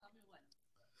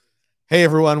Hey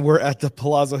everyone, we're at the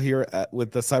Palazzo here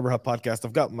with the Cyber Hub podcast.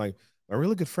 I've got my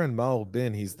really good friend Maor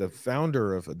Bin. He's the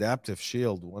founder of Adaptive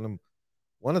Shield, one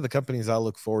of the companies I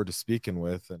look forward to speaking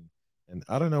with. And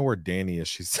I don't know where Danny is.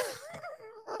 She's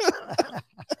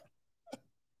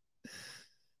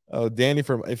oh, Danny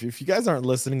from if you guys aren't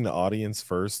listening to Audience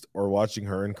First or watching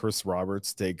her and Chris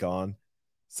Roberts take on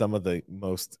some of the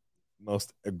most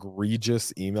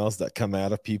egregious emails that come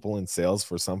out of people in sales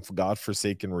for some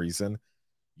godforsaken reason,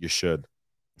 you should.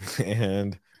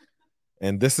 and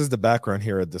And this is the background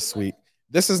here at the suite.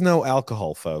 This is no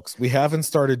alcohol, folks. We haven't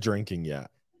started drinking yet,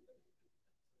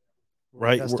 We're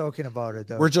right? just talking about it,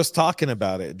 We're though. just talking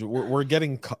about it. We're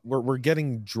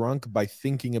getting drunk by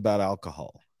thinking about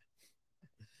alcohol.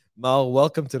 Mal,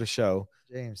 welcome to the show.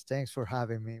 James, thanks for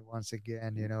having me once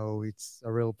again. It's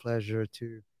a real pleasure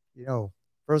to, you know,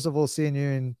 first of all, seeing you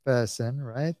in person,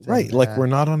 right? Right, And like we're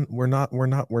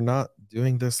not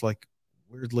doing this like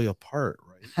weirdly apart,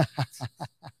 right?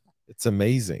 It's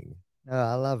amazing. no,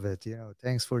 I love it.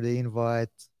 Thanks for the invite.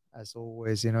 As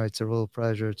always, it's a real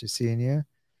pleasure to seeing you.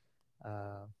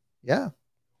 Uh, yeah,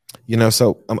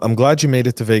 So I'm glad you made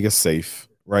it to Vegas safe,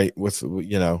 right?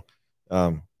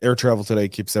 Air travel today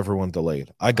keeps everyone delayed.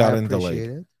 I I got in appreciate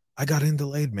delayed. it. I got in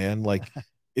delayed, man. Like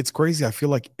it's crazy. I feel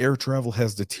like air travel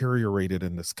has deteriorated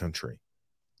in this country,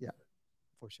 Yeah,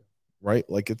 for sure. right?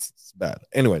 Like it's bad.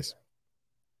 Anyways,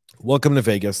 welcome to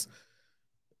Vegas.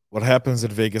 What happens in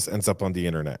Vegas ends up on the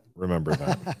internet. Remember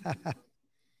that.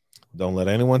 Don't let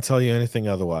anyone tell you anything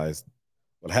otherwise.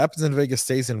 What happens in Vegas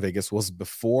stays in Vegas was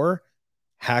before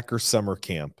Hacker Summer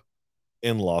Camp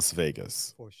in Las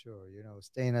Vegas. For sure.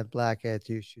 Staying at BlackHat,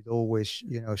 you should always,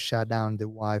 shut down the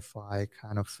Wi-Fi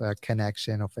kind of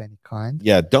connection of any kind.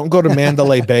 Yeah, don't go to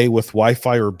Mandalay Bay with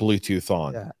Wi-Fi or Bluetooth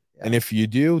on. Yeah, And yeah, if you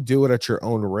do it at your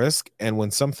own risk. And when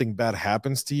something bad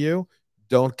happens to you,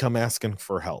 don't come asking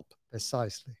for help.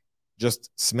 precisely.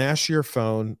 Just smash your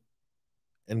phone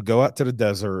and go out to the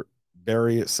desert,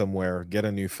 bury it somewhere, get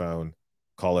a new phone,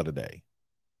 call it a day.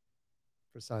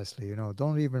 Precisely.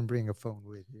 Don't even bring a phone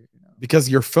with you. Because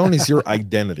your phone is your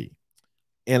identity,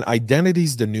 and identity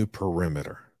is the new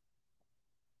perimeter.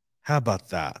 How about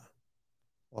that?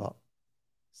 Well,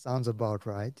 sounds about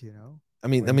right. I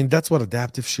mean, that's what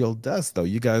Adaptive Shield does, though.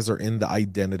 You guys are in the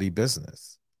identity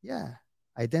business. Yeah,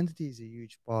 identity is a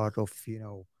huge part of,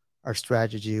 our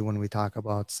strategy when we talk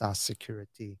about SaaS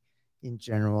security in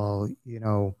general,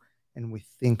 and we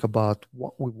think about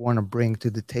what we want to bring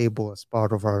to the table as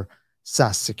part of our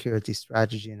SaaS security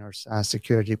strategy and our SaaS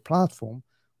security platform.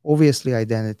 Obviously,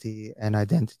 identity and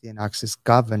access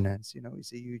governance,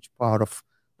 is a huge part of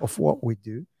what we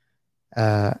do.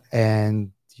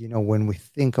 And when we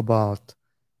think about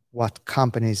what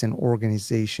companies and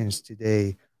organizations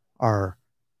today are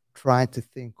trying to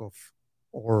think of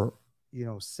or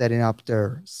setting up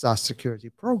their SaaS security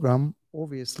program,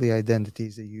 obviously identity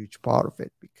is a huge part of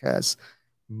it because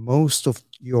most of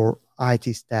your IT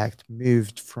stack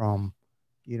moved from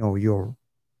your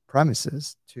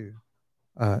premises to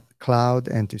cloud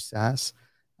and to SaaS.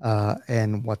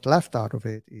 And what left out of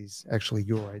it is actually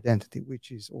your identity,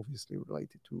 which is obviously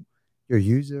related to your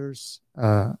users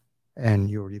and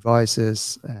your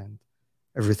devices and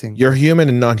everything Your that. human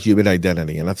and non-human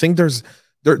identity, and I think there's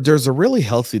a really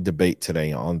healthy debate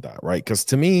today on that, right? Because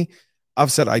to me,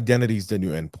 I've said identity is the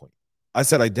new endpoint. I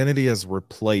said identity has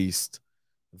replaced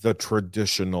the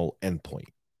traditional endpoint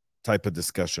type of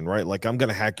discussion, right? Like I'm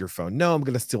gonna hack your phone. No, I'm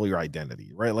gonna steal your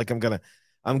identity, right? Like I'm gonna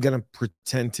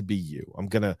pretend to be you. I'm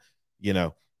gonna, you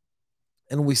know,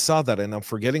 and we saw that, and I'm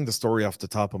forgetting the story off the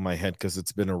top of my head because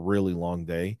it's been a really long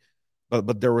day.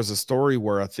 But there was a story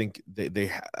where I think the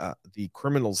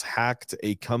criminals hacked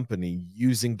a company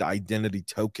using the identity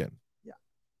token, Yeah,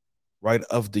 right,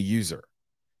 of the user,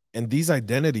 and these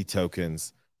identity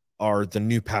tokens are the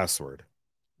new password,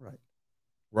 right.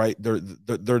 right? They're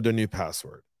the new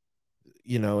password,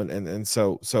 and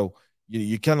so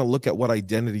you kind of look at what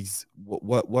identities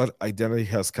what identity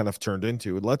has kind of turned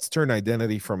into. Let's turn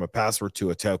identity from a password to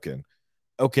a token.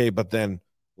 Okay, but then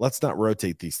let's not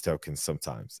rotate these tokens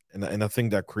sometimes. And I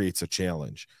think that creates a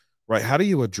challenge, right? How do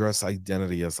you address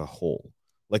identity as a whole?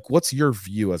 Like, what's your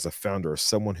view as a founder, as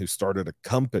someone who started a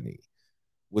company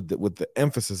with the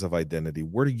emphasis of identity?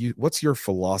 What's your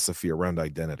philosophy around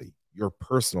identity? Your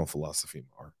personal philosophy,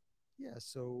 Mar? Yeah.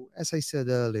 So as I said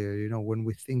earlier, when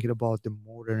we're thinking about the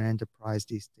modern enterprise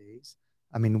these days,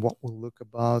 I mean, what we'll look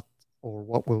about or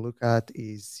what we'll look at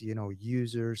is,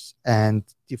 users and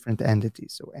different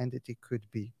entities. So entity could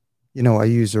be, a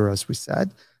user, as we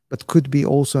said, but could be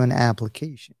also an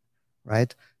application,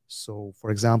 right? So,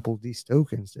 for example, these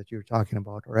tokens that you're talking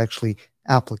about are actually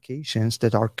applications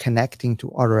that are connecting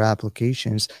to other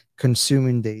applications,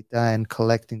 consuming data and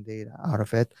collecting data out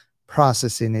of it,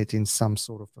 processing it in some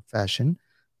sort of a fashion.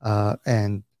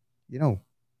 And, you know,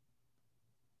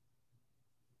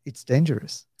 it's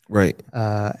dangerous. Right.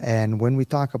 And when we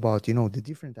talk about, the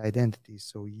different identities,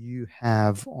 so you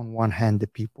have on one hand the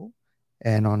people,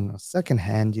 and on the second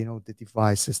hand, the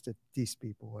devices that these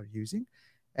people are using,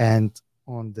 and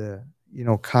on the,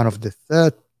 kind of the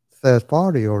third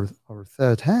party or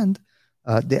third hand,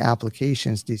 the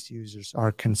applications these users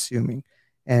are consuming,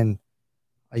 and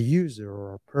a user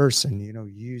or a person,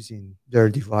 using their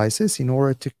devices in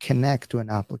order to connect to an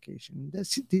application.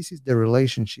 This is the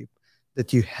relationship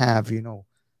that you have,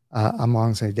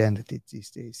 amongst identities these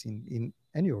days in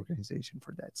any organization,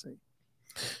 for that sake.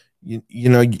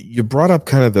 You brought up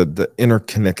kind of the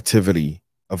interconnectivity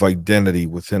of identity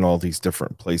within all these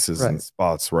different places and Right.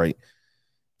 spots, right?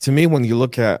 To me, when you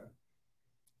look at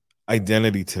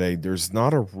identity today, there's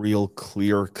not a real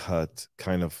clear cut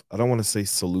kind of, I don't want to say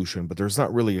solution, but there's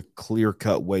not really a clear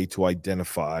cut way to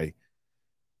identify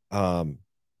um,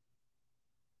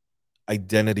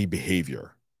 identity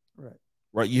behavior, Right.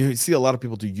 right? You see a lot of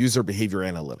people do user behavior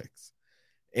analytics,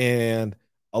 and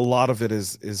a lot of it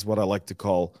is what I like to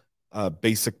call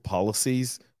basic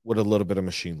policies with a little bit of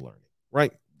machine learning,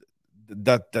 right?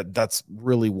 That's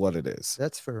really what it is,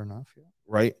 That's fair enough. Yeah.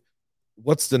 right?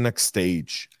 What's the next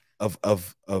stage of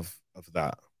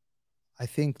that? I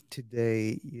think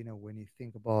today, when you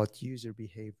think about user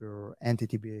behavior or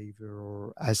entity behavior,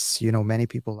 or as many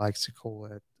people like to call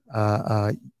it,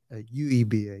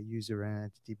 UEBA, user and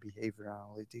entity behavior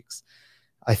analytics,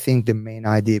 I think the main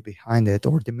idea behind it,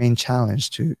 or the main challenge,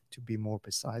 to be more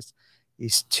precise,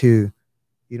 is to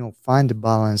find the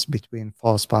balance between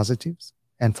false positives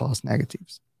and false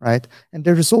negatives, right? And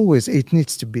there is always, it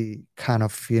needs to be kind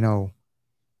of,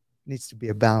 needs to be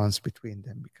a balance between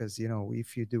them, because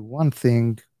if you do one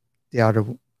thing, the other,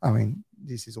 I mean,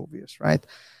 this is obvious, right?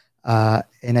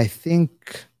 And I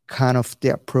think kind of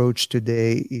the approach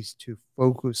today is to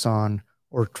focus on,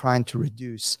 or trying to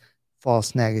reduce,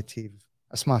 false negative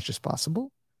as much as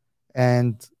possible,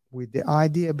 and with the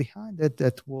idea behind it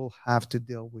that we'll have to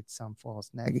deal with some false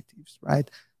negatives, right?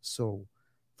 So,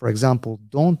 for example,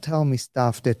 don't tell me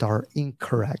stuff that are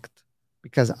incorrect,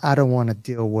 because I don't want to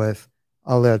deal with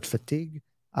alert fatigue.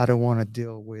 I don't want to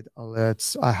deal with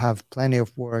alerts. I have plenty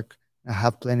of work. I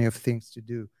have plenty of things to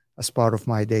do as part of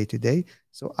my day to day.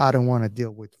 So I don't want to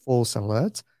deal with false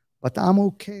alerts, but I'm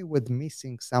okay with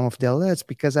missing some of the alerts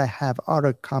because I have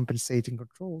other compensating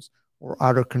controls or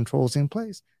other controls in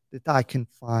place that I can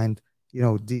find,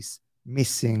 these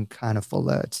missing kind of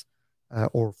alerts,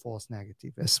 or false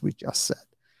negative, as we just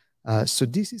said. So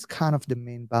this is kind of the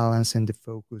main balance and the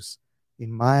focus,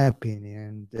 in my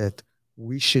opinion, that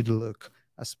we should look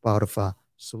as part of a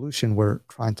solution. We're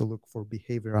trying to look for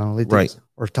behavior Right. analytics,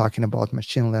 or talking about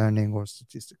machine learning or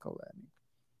statistical learning.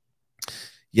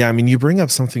 Yeah, I mean, you bring up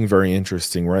something very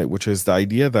interesting, right? Which is the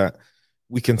idea that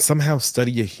we can somehow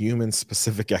study a human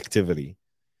specific activity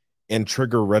and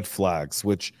trigger red flags,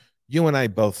 which you and I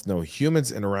both know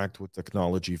humans interact with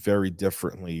technology very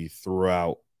differently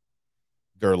throughout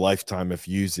their lifetime of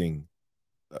using,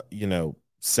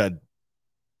 said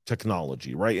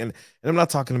technology, right? And I'm not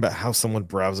talking about how someone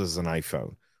browses an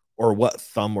iPhone or what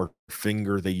thumb or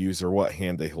finger they use or what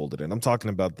hand they hold it in. I'm talking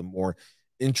about the more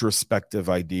introspective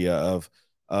idea of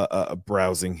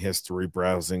browsing history,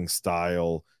 browsing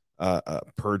style,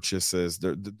 purchases.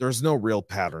 There's no real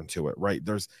pattern to it, right?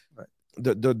 Right.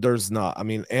 There's not. I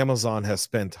mean, Amazon has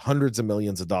spent hundreds of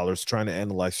millions of dollars trying to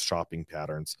analyze shopping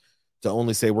patterns to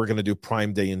only say we're going to do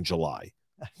Prime Day in July,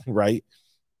 right?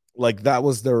 Like that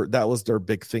was their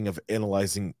big thing of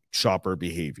analyzing shopper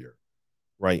behavior,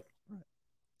 right?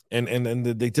 And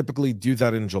they typically do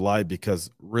that in July because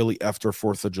really after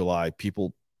 4th of July,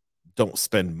 people don't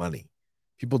spend money.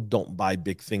 People don't buy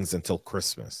big things until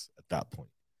Christmas at that point,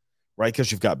 right?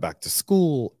 Because you've got back to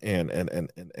school and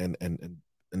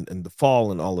the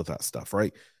fall and all of that stuff,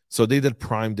 right? So they did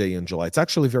Prime Day in July. It's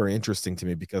actually very interesting to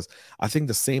me because I think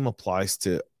the same applies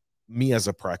to me as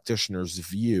a practitioner's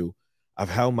view of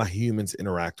how my humans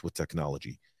interact with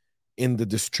technology. In the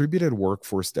distributed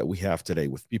workforce that we have today,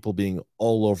 with people being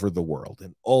all over the world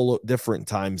and all different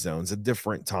time zones at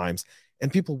different times,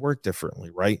 and people work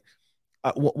differently, right?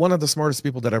 One of the smartest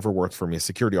people that ever worked for me, a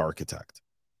security architect,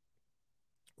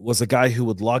 was a guy who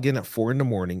would log in at 4 in the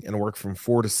morning and work from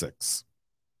 4 to 6.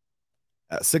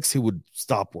 At 6, he would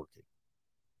stop working.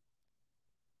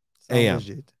 Sound AM,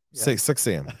 legit. Yeah. say 6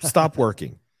 a.m., stop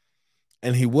working.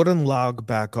 And he wouldn't log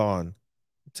back on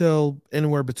until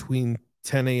anywhere between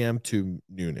 10 a.m. to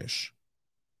noonish.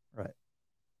 Right.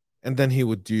 And then he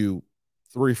would do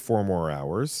 3, 4 more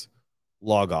hours,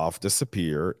 log off,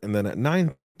 disappear, and then at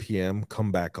 9 p.m.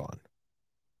 come back on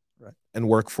Right. and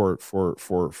work for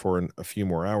a few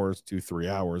more hours, 2, 3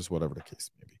 hours, whatever the case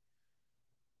may be.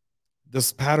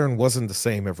 This pattern wasn't the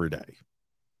same every day.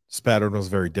 This pattern was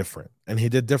very different, and he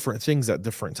did different things at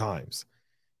different times.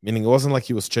 Meaning, it wasn't like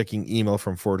he was checking email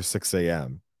from 4 to 6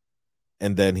 a.m.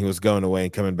 and then he was going away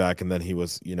and coming back, and then he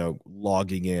was,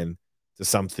 logging in to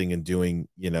something and doing,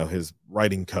 his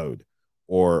writing code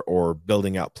or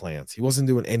building out plans. He wasn't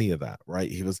doing any of that, right?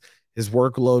 His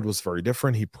workload was very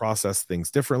different. He processed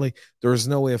things differently. There was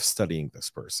no way of studying this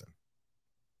person.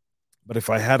 But if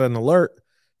I had an alert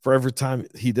for every time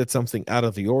he did something out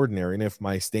of the ordinary, and if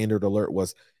my standard alert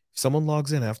was if someone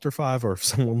logs in after 5, or if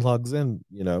someone logs in,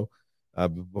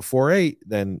 before 8,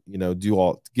 then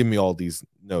give me all these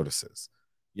notices.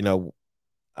 You know,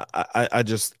 I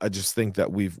just think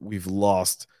that we've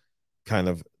lost kind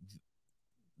of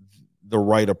the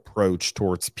right approach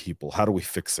towards people. How do we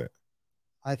fix it?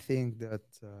 I think that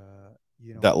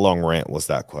That long rant was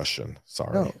that question.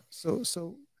 Sorry. no.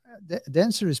 So the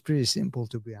answer is pretty simple,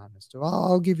 to be honest. So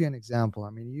I'll give you an example. I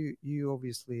mean, you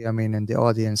obviously, I mean, and the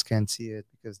audience can't see it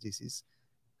because this is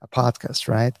a podcast,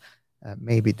 right?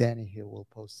 Maybe Danny here will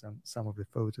post some of the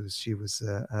photos she was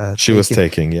She was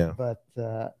taking, yeah. But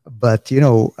I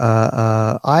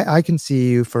can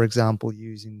see you, for example,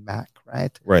 using Mac,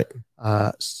 right? Right.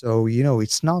 So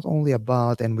it's not only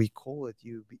about, and we call it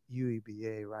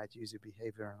UEBA, right? User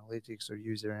behavior analytics or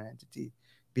user entity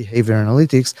behavior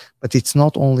analytics, but it's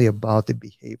not only about the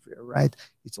behavior, right?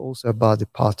 It's also about the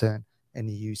pattern and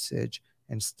the usage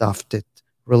and stuff that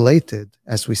related,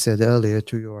 as we said earlier,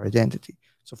 to your identity.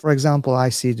 So, for example, I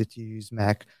see that you use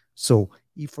Mac. So,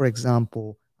 if, for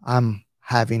example, I'm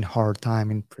having hard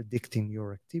time in predicting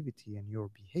your activity and your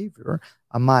behavior,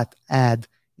 I might add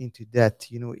into that,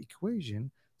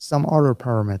 equation some other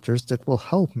parameters that will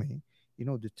help me,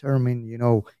 determine,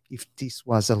 if this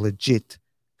was a legit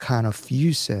kind of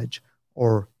usage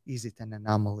or is it an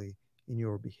anomaly in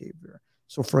your behavior.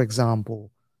 So, for example,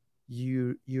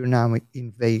 you're now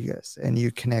in Vegas and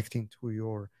you're connecting to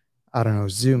your, I don't know,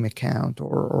 Zoom account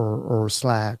or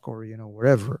Slack or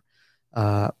wherever,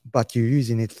 but you're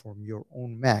using it from your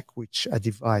own Mac, which a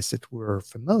device that we're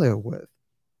familiar with.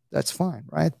 That's fine,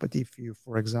 right? But if you,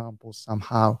 for example,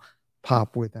 somehow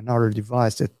pop with another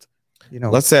device that,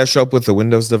 Let's say I show up with a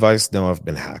Windows device. No, I've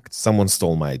been hacked. Someone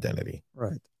stole my identity.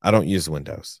 Right. I don't use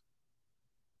Windows.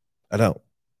 I don't.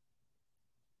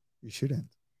 You shouldn't.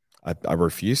 I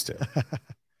refuse to.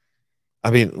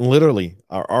 I mean, literally,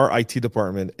 our IT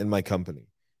department in my company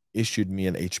issued me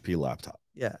an HP laptop.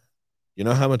 Yeah. You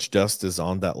know how much dust is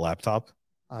on that laptop?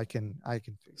 I can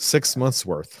 6 months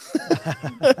worth.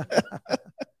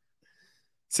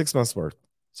 6 months worth.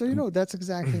 So, that's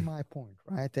exactly my point,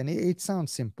 right? And it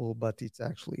sounds simple, but it's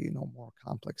actually, more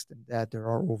complex than that. There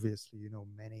are obviously,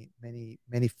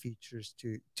 many features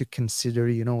to consider,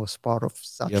 as part of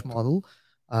such model.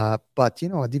 But,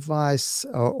 a device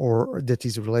or that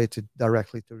is related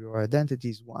directly to your identity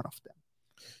is one of them.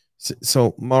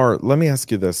 So Maor, let me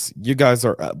ask you this. You guys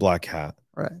are at BlackHat.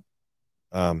 Right.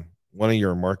 One of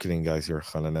your marketing guys here,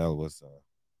 Hananel, was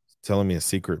telling me a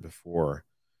secret before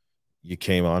you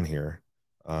came on here.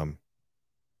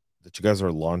 That you guys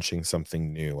are launching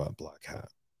something new at BlackHat.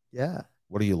 Yeah.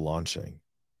 What are you launching?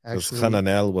 Because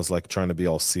Hananel was like trying to be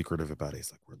all secretive about it.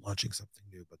 He's like, we're launching something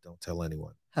new, but don't tell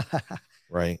anyone.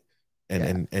 Right.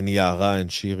 And Yara and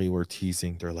Shiri were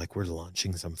teasing. They're like, we're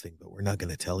launching something, but we're not going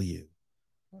to tell you.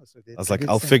 I was like,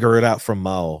 I'll figure it out from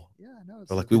Maor. Yeah, no.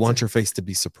 They're like, we want your face to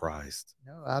be surprised.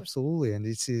 No, absolutely. And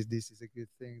this is a good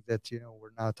thing that,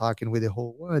 we're now talking with the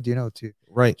whole world, to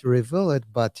reveal it.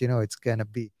 But, it's going to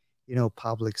be,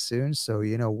 public soon. So,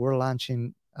 we're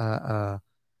launching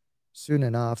soon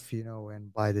enough,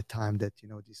 and by the time that,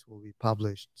 this will be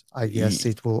published, I guess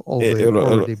it will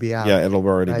already be out. Yeah, it'll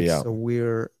already be out. So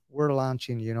we're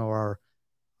launching, our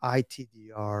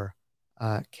ITDR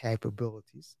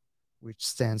capabilities, which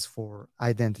stands for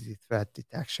Identity Threat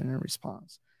Detection and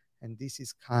Response. And this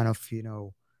is kind of,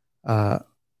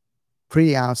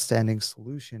 pretty outstanding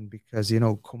solution because,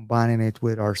 combining it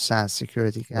with our SaaS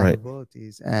security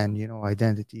capabilities and,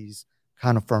 identities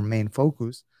kind of our main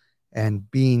focus and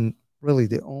being really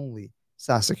the only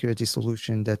SaaS security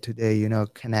solution that today,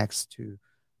 connects to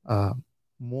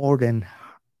more than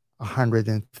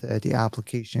 130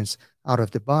 applications out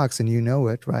of the box, and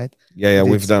it, right? Yeah,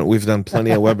 we've done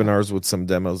plenty of webinars with some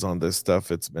demos on this stuff.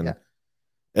 It's been,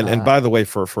 and by the way,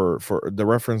 for the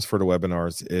reference for the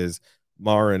webinars is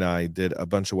Maor and I did a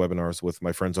bunch of webinars with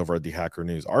my friends over at the Hacker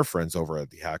News, our friends over at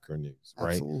the Hacker News,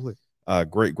 right? Absolutely.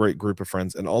 Great group of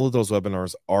friends. And all of those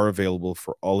webinars are available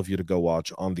for all of you to go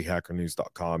watch on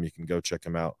thehackernews.com. You can go check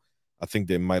them out. I think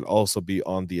they might also be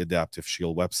on the Adaptive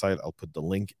Shield website. I'll put the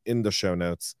link in the show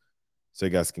notes so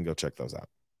you guys can go check those out.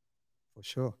 For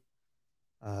sure.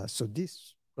 So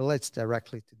this relates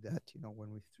directly to that.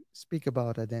 When we speak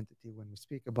about identity, when we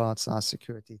speak about SaaS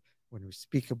security, when we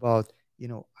speak about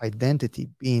identity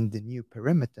being the new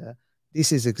perimeter,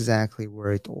 this is exactly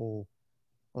where it all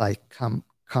like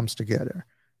comes together,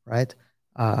 right?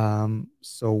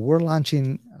 So we're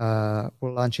launching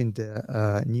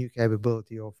the new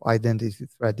capability of identity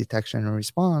threat detection and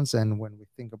response. And when we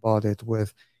think about it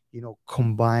with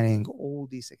combining all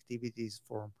these activities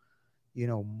from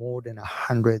more than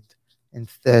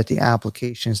 130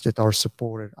 applications that are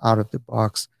supported out of the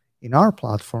box in our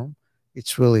platform,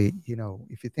 it's really,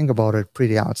 if you think about it,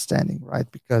 pretty outstanding,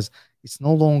 right? Because it's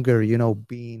no longer,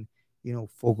 being,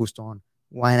 focused on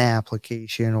one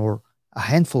application or a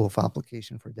handful of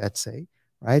application for that say,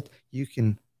 right? You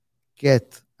can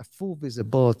get a full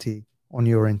visibility on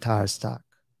your entire stack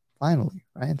finally,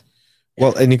 right?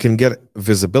 Well, and you can get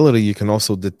visibility. You can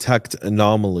also detect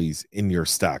anomalies in your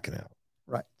stack now,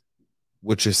 Right.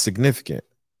 which is significant,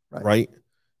 Right. right?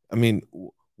 I mean,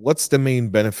 what's the main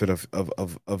benefit of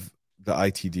the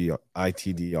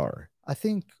ITDR? I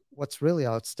think what's really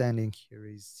outstanding here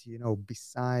is,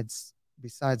 besides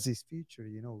this feature,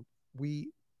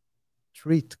 we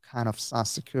treat kind of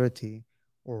SaaS security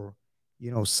or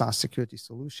SaaS security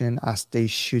solution as they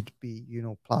should be,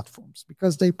 platforms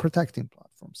because they protecting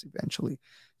platforms eventually.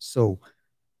 So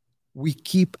we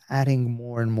keep adding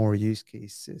more and more use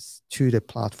cases to the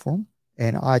platform,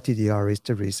 and ITDR is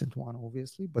the recent one,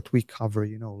 obviously, but we cover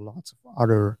lots of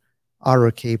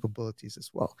other capabilities as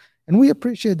well. And we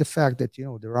appreciate the fact that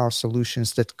there are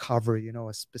solutions that cover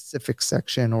a specific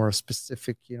section or a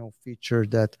specific feature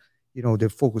that they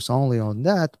focus only on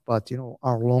that. But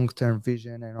our long-term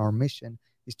vision and our mission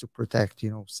is to protect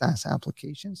SaaS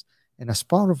applications, and as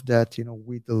part of that,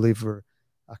 we deliver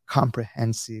a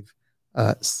comprehensive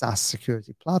SaaS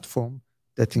security platform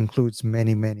that includes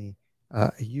many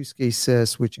use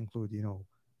cases, which include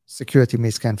security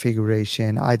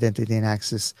misconfiguration, identity and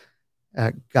access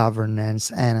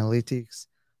governance, analytics,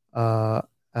 uh,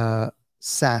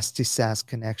 SaaS to SaaS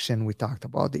connection. We talked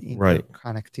about the Right.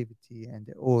 interconnectivity and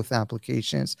the OAuth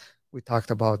applications. We talked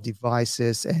about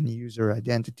devices and user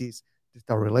identities that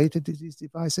are related to these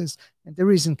devices. And the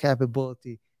recent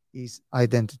capability is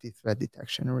identity threat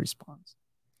detection and response.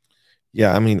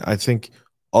 Yeah, I mean, I think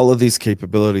all of these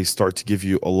capabilities start to give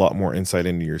you a lot more insight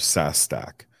into your SaaS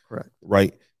stack, Correct.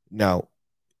 right? Now,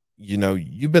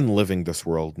 you've been living this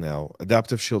world now.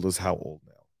 Adaptive Shield is how old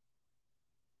now?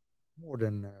 More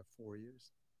than 4 years.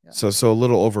 Yeah. So a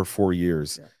little over 4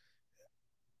 years.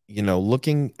 Yeah.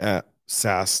 Looking at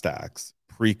SaaS stacks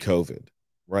pre-COVID,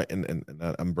 right? And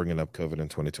I'm bringing up COVID in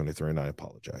 2023, and I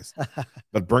apologize,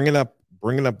 but bringing up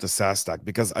the SaaS stack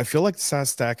because I feel like the SaaS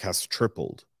stack has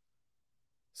tripled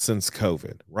since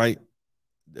COVID, right?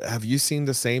 Have you seen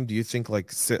the same? Do you think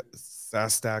like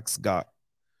SaaS stacks got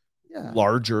Yeah.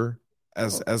 larger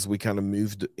Oh, as we kind of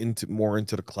moved into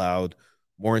the cloud,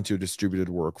 more into a distributed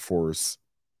workforce?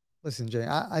 listen, Jay,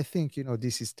 I think,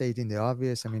 this is stating the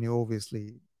obvious. I mean, you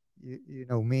obviously, you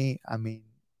know me. I mean,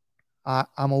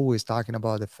 I'm always talking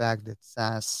about the fact that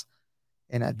SaaS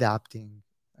and adoption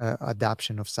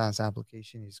of SaaS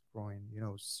application is growing,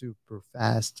 super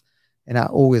fast. And I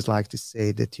always like to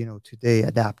say that, today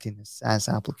adapting a SaaS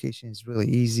application is really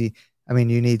easy. I mean,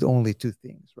 you need only two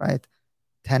things, right?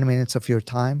 10 minutes of your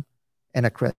time and a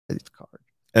credit card,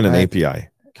 And an right? API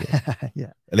key.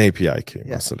 Yeah. An API key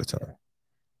Yeah. most of the time.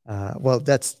 Well,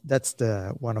 that's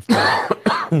the one of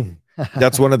the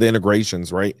That's one of the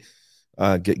integrations, right?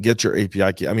 Get your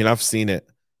API key. I mean, I've seen it.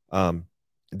 Um,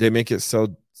 they make it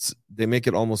so they make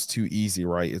it almost too easy,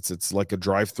 right? It's like a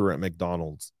drive-through at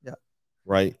McDonald's, Yeah.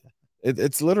 right?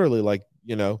 It's literally like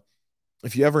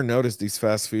if you ever notice these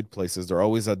fast food places, they're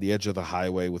always at the edge of the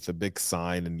highway with a big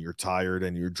sign, and you're tired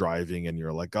and you're driving, and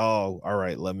you're like, oh, all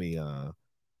right, let me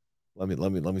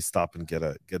stop and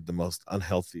get the most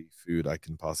unhealthy food I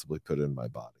can possibly put in my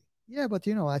body. Yeah, but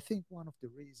I think one of the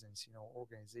reasons,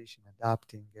 organization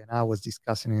adapting, and I was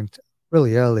discussing it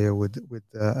really earlier with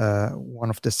one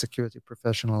of the security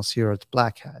professionals here at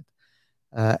BlackHat,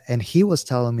 and he was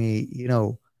telling me,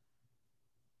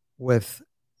 with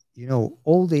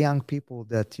all the young people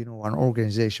that an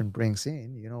organization brings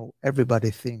in, everybody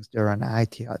thinks they're an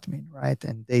IT admin, right?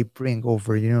 And they bring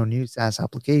over new SaaS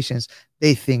applications.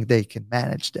 They think they can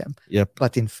manage them, Yep.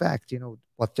 but in fact,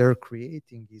 what they're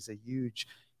creating is a huge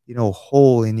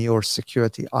hole in your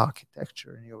security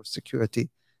architecture and your security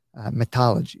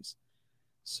methodologies.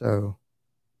 So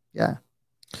yeah.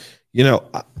 You know,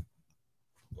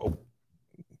 oh,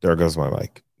 there goes my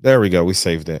mic. There we go. We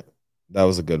saved it. That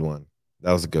was a good one.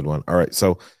 That was a good one. All right.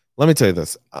 So let me tell you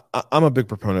this. I'm a big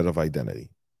proponent of identity.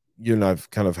 You and I've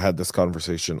kind of had this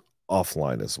conversation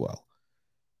offline as well.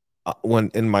 When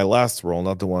in my last role,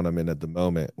 not the one I'm in at the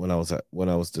moment, when I was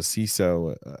the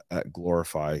CISO at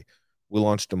Glorify, we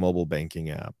launched a mobile banking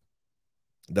app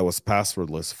that was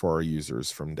passwordless for our users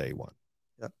from day one.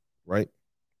 Yeah. Right.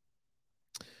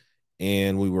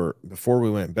 And we were, before we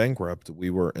went bankrupt,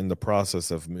 we were in the process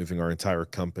of moving our entire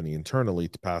company internally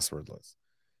to passwordless.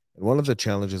 And one of the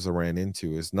challenges I ran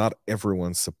into is not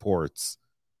everyone supports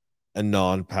a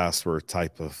non-password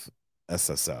type of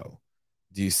SSO.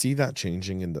 Do you see that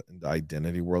changing in the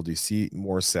identity world? Do you see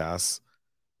more SaaS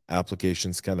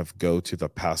applications kind of go to the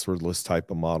passwordless type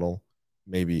of model,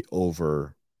 maybe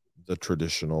over the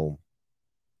traditional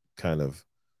kind of?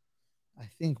 I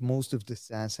think most of the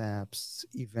SaaS apps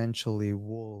eventually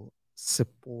will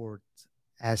support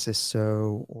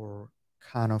SSO or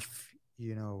kind of,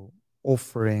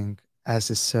 offering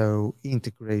SSO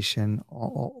integration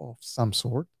of some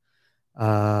sort.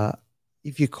 Uh,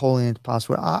 if you call it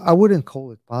password, I wouldn't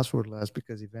call it passwordless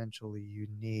because eventually you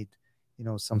need,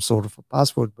 some sort of a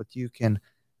password. But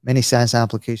many SaaS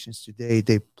applications today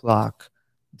they block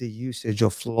the usage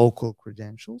of local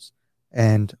credentials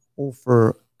and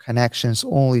offer connections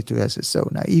only to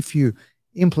SSO. Now, if you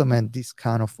implement this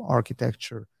kind of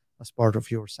architecture as part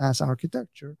of your SaaS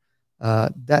architecture,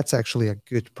 that's actually a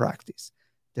good practice.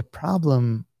 The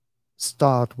problem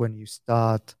start when you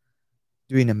start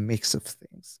doing a mix of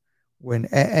things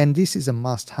and this is a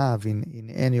must have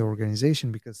in any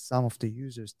organization because some of the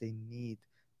users they need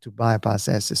to bypass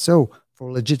sso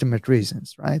for legitimate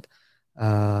reasons, right?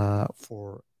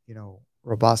 For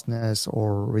robustness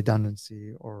or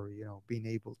redundancy or being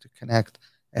able to connect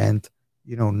and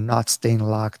not staying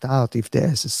locked out if the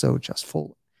sso just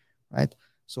fallen, right?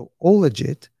 So all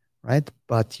legit, right?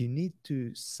 But you need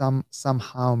to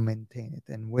somehow maintain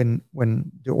it. And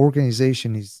when the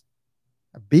organization is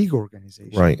a big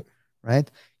organization, Right.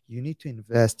 right? You need to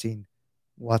invest in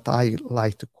what I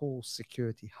like to call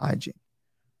security hygiene,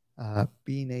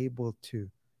 being able to,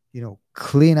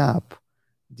 clean up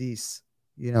these,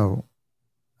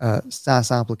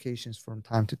 SaaS applications from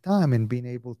time to time and being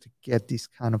able to get this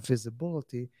kind of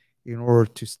visibility in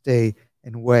order to stay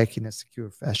and work in a secure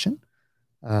fashion,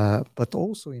 but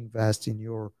also invest in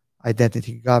your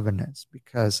identity governance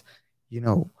because, you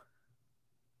know,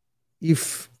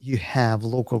 if you have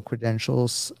local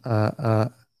credentials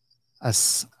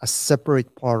as a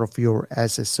separate part of your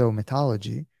SSO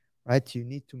methodology, right, you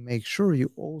need to make sure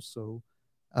you also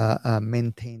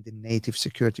maintain the native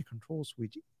security controls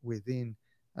within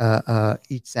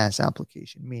each SaaS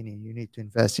application, meaning you need to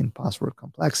invest in password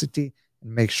complexity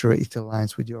and make sure it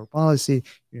aligns with your policy.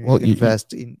 You need Well, to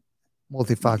invest in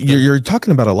multi-factor. you're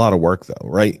talking about a lot of work, though,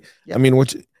 right? Yeah, I mean,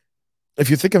 which if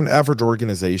you think of an average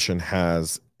organization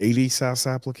has 80 SaaS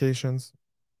applications,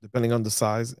 depending on the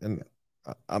size, and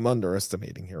I'm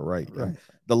underestimating here, right? And right.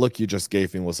 the look you just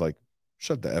gave me was like,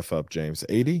 shut the F up, James.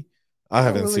 80? I No,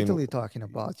 haven't we're seen literally talking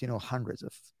about hundreds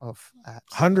of apps.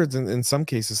 hundreds and in some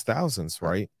cases thousands, Yeah,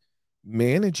 right?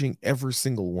 Managing every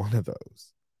single one of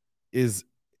those is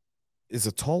is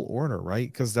a tall order,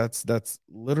 right? Because that's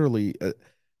literally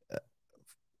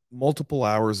multiple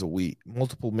hours a week,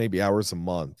 multiple maybe hours a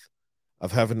month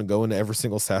of having to go into every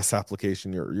single SaaS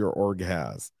application your org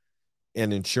has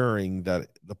and ensuring that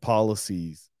the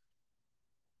policies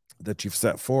that you've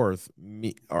set forth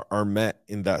are met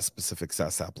in that specific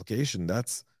SaaS application.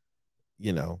 That's,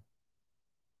 you know,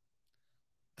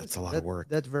 that's a listen, lot of that work.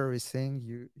 that very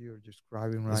thing you're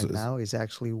describing right Is now is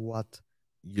actually what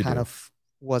you kind do of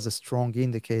was a strong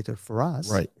indicator for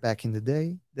us right. back in the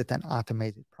day that an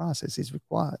automated process is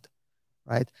required,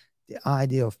 right? The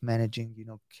idea of managing,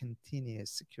 continuous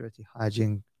security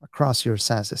hygiene across your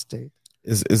SaaS estate.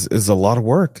 Is a lot of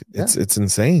work. Yeah, It's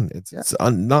insane. yeah,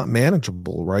 Not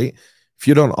manageable, right? If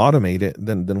you don't automate it,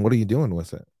 then what are you doing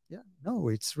with it? yeah. No,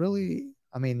 it's really.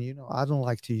 I mean, I don't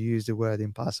like to use the word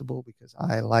impossible because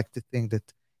I like to think that,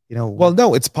 Well, when.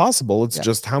 no, it's possible. It's Yeah,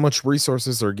 just how much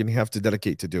resources are going to have to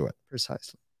dedicate to do it,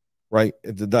 precisely. right?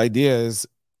 The idea is,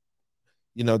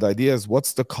 the idea is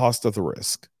what's the cost of the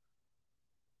risk,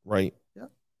 right? Yeah,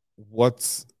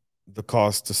 What's the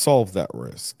cost to solve that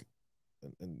risk.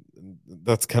 And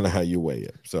that's kind of how you weigh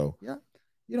it. So, Yeah.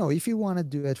 If you want to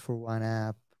do it for one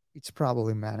app, it's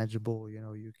probably manageable.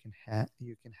 You can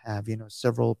have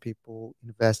several people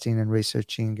investing and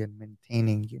researching and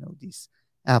maintaining this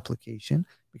application,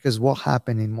 because what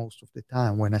happened in most of the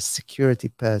time when a security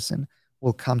person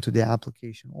will come to the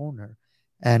application owner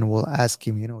and will ask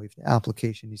him, if the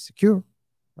application is secure,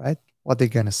 right? What they're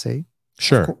gonna say? Of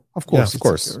sure. course, of Yeah, course, of it's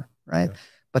course. secure, right? Yeah.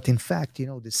 But in fact,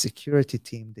 the security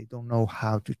team, they don't know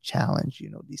how to challenge,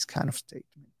 these kind of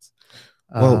statements.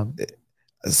 Well, Um,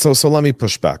 so let me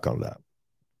push back on that.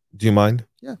 Do you mind?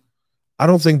 yeah, I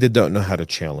don't think they don't know how to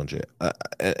challenge it.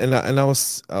 And I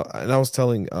was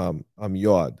telling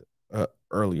Yoad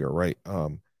earlier, right?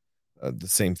 The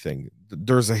same thing.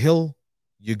 There's a hill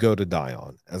you go to die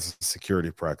on as a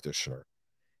security practitioner,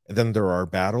 and then there are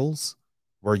battles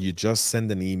where you just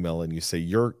send an email and you say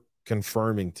you're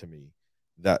confirming to me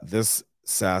that this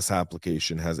SaaS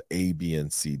application has A, B,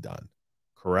 and C done.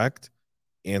 Correct?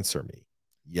 Answer me.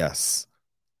 Yes.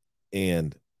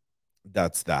 And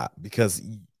that's that because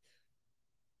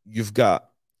you've got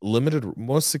limited,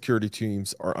 most security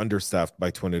teams are understaffed by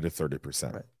 20 to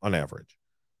 30% right. on average.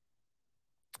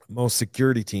 Most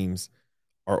security teams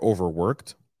are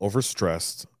overworked,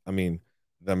 overstressed. I mean,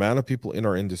 the amount of people in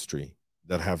our industry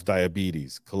that have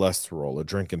diabetes, cholesterol, a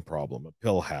drinking problem, a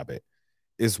pill habit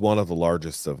is one of the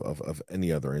largest of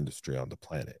any other industry on the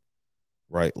planet,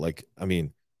 right? Like, I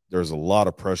mean, there's a lot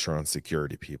of pressure on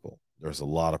security people. There's a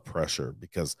lot of pressure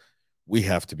because we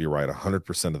have to be right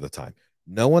 100% of the time.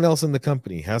 No one else in the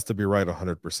company has to be right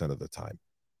 100% of the time.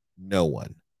 No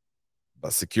one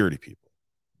but security people.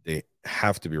 They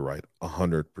have to be right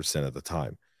 100% of the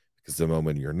time because the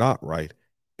moment you're not right,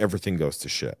 everything goes to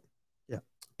shit. Yeah.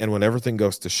 And when everything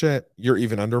goes to shit, you're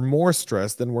even under more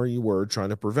stress than where you were trying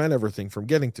to prevent everything from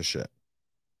getting to shit.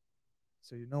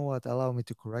 So you know what? Allow me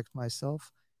to correct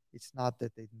myself. It's not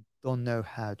that they don't know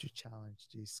how to challenge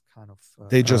these kind of.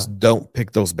 They just don't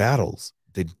pick those battles.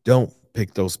 They don't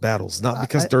pick those battles, not I,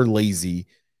 because I they're lazy.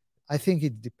 I think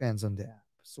it depends on the app.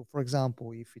 So, for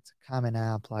example, if it's a common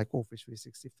app like Office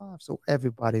 365, so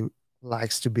everybody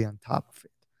likes to be on top of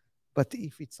it. But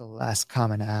if it's a less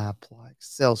common app like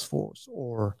Salesforce,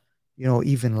 or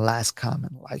even less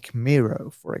common like Miro,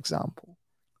 for example,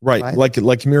 Right. right?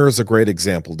 Like Mira is a great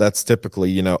example. That's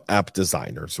typically, app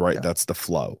designers, right? Yeah. That's the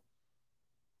flow.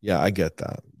 Yeah, I get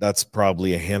that. That's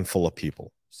probably a handful of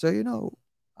people. So,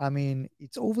 I mean,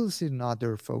 it's obviously not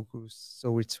their focus.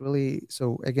 So it's really,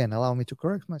 so again, allow me to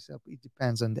correct myself. It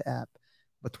depends on the app.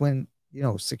 But when,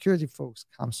 security folks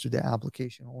comes to the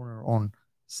application owner on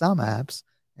some apps,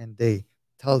 and they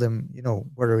tell them,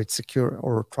 whether it's secure,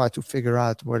 or try to figure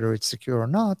out whether it's secure or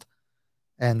not,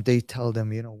 and they tell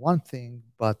them, one thing,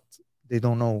 but they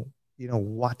don't know,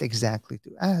 what exactly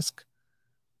to ask.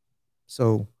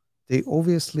 So they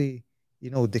obviously,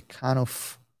 the kind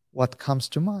of what comes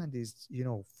to mind is,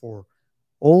 for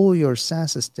all your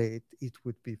SaaS estate, it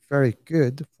would be very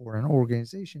good for an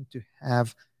organization to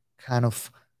have kind of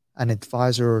an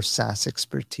advisor or SaaS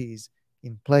expertise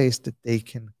in place that they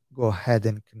can go ahead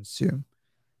and consume.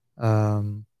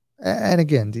 Um, and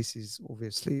again, this is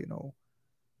obviously,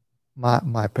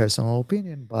 my personal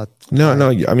opinion, but No, no,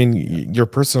 I mean yeah, your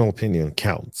personal opinion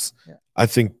counts. yeah, I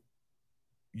think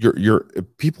your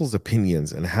people's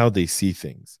opinions and how they see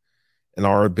things and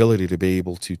our ability to be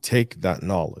able to take that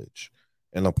knowledge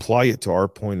and apply it to our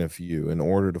point of view in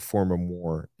order to form a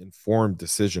more informed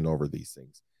decision over these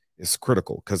things is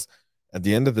critical because at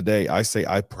the end of the day, I say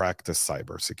I practice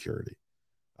cybersecurity.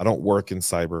 I don't work in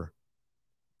cyber.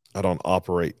 I don't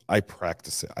operate. I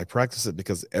practice it. I practice it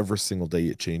because every single day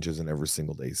it changes and every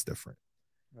single day is different.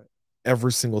 right.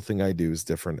 Every single thing I do is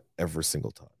different every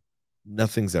single time.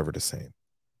 Nothing's ever the same.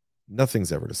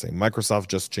 Nothing's ever the same. Microsoft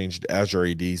just changed Azure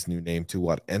AD's new name to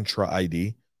what? Entra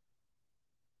ID,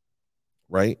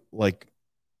 right? Like,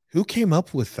 who came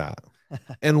up with that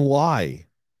and why?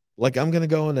 Like, I'm going to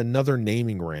go on another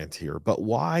naming rant here, but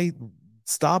why?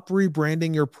 Stop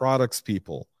rebranding your products,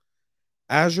 people.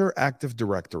 Azure Active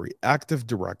Directory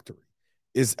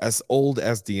is as old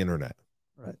as the internet.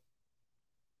 Right.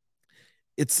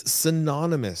 It's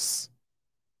synonymous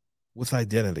with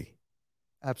identity.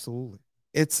 Absolutely.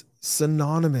 It's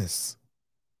synonymous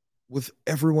with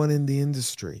everyone in the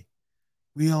industry.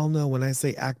 We all know when I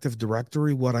say Active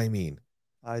Directory what I mean.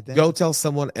 Go Identity. tell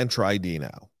someone enter ID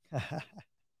now.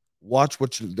 Watch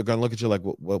they're gonna look at you like,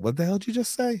 what the hell did you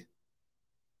just say?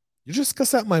 You just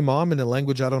cuss at my mom in a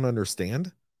language I don't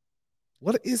understand.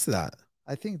 What is that?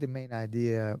 I think the main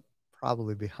idea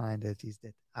probably behind it is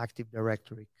that Active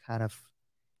Directory kind of,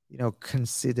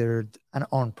 considered an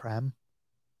on-prem.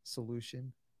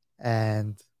 solution.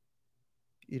 And,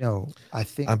 I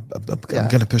think, I'm yeah,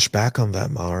 going to push back on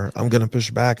that, Mar. I'm going to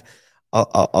push back.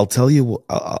 I'll tell you.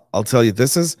 I'll tell you.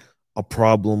 This is a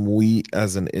problem we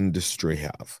as an industry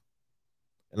have,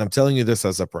 and I'm telling you this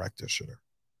as a practitioner.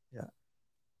 yeah,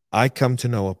 I come to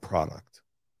know a product,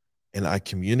 and I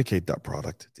communicate that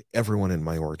product to everyone in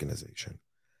my organization: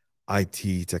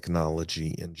 IT,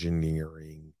 technology,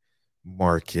 engineering,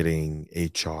 marketing,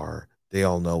 HR. They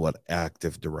all know what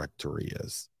Active Directory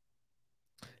is.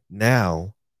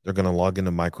 Now they're going to log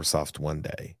into Microsoft one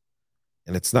day,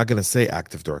 and it's not going to say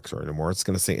Active Directory anymore. It's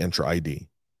going to say Enter ID.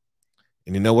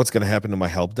 And you know what's going to happen to my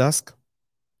help desk?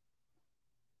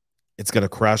 It's going to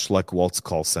crash like Walt's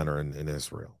call center in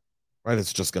Israel, right?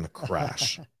 It's just going to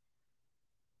crash.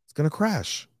 It's going to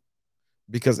crash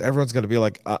because everyone's going to be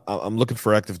like, I'm looking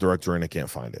for Active Directory and I can't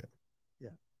find it. yeah.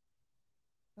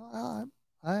 No,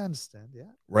 I understand. Yeah,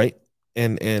 Right.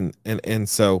 And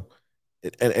so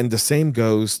and the same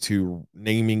goes to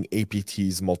naming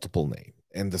APTs multiple name.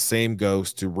 And the same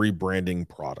goes to rebranding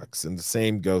products. And the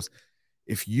same goes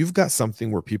if you've got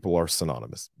something where people are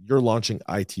synonymous, you're launching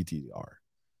ITTR,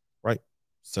 right?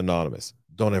 Synonymous.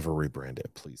 Don't ever rebrand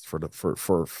it, please.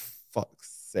 For fuck's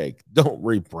sake, don't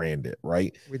rebrand it,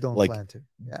 right? we don't Like plan to.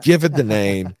 Yeah. give it the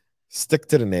name, stick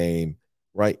to the name,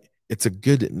 right? It's a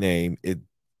good name. It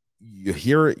you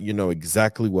hear it, you know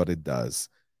exactly what it does.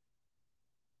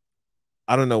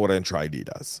 I don't know what Entra ID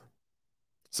does.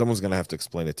 Someone's gonna have to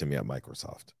explain it to me at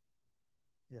Microsoft.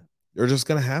 Yeah. You're just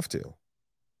gonna have to,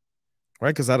 right?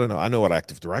 Because I don't know. I know what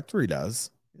Active Directory does.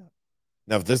 Yeah.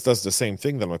 Now, if this does the same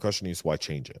thing, then my question is, why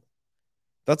change it?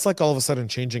 That's like all of a sudden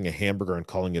changing a hamburger and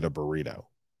calling it a burrito.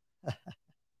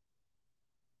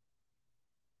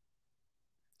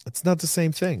 It's not the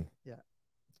same thing. Yeah.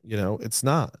 It's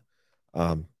not.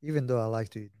 Um, Even though I like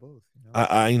to eat both,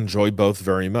 I enjoy both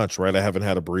very much, right? I haven't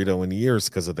had a burrito in years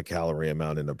because of the calorie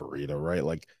amount in a burrito, right?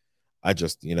 Like, I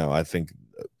just, I think,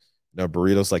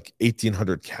 burritos like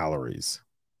 1,800 calories.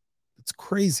 It's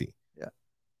crazy. Yeah.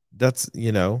 That's,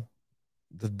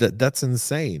 that's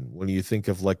insane when you think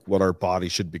of like what our body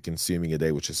should be consuming a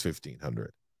day, which is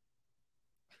 1,500.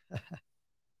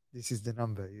 This is the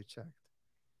number you checked.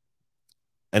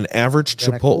 An average I'm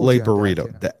gonna quote Chipotle you on that.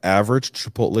 burrito, the average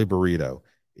Chipotle burrito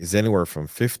is anywhere from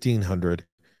 1,500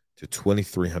 to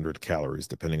 2,300 calories,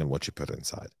 depending on what you put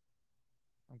inside.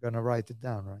 I'm gonna write it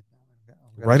down right now.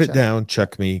 I'm gonna Write it check down,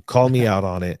 check me, call me it. out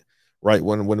on it. Right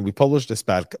when we publish this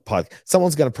bad pod,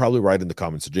 someone's gonna probably write in the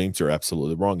comments, James, you're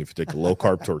absolutely wrong. If you take a low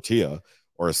carb tortilla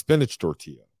or a spinach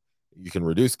tortilla, you can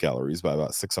reduce calories by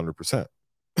about 600%,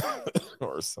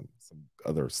 or some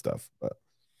other stuff. But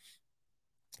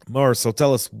Mars, so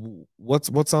tell us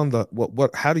what's on the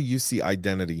what how do you see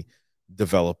identity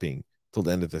developing till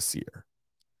the end of this year?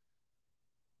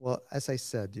 Well, as I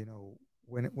said,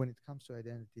 when it comes to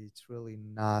identity, it's really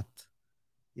not,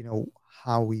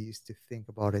 how we used to think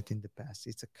about it in the past.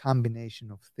 It's a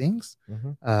combination of things,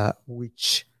 Mhm.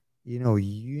 which,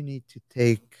 you need to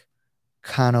take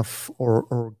kind of,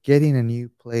 or get in a new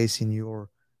place in your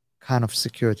kind of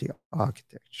security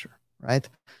architecture, right?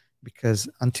 Because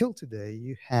until today,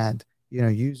 you had,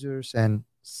 users and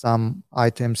some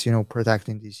items,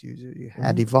 protecting these users. You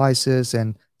had Mhm. devices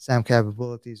and some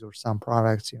capabilities or some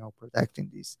products, protecting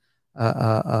these uh,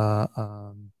 uh, uh,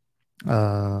 um,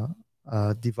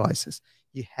 uh, devices.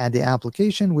 You had the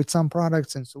application with some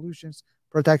products and solutions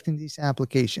protecting these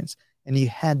applications, and you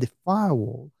had the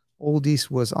firewall. All this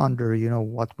was under,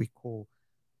 what we call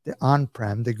the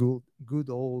on-prem, the good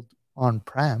old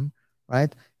on-prem,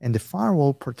 right? And the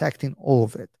firewall protecting all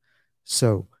of it.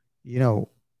 So, you know,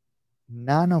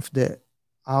 none of the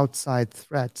outside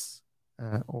threats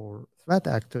or threat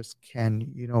actors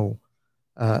can,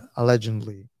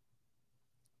 allegedly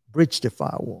breach the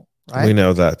firewall, We right?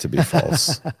 know that to be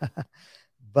false.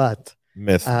 but uh,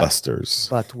 Mythbusters.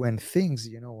 but when things,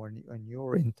 when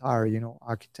your entire,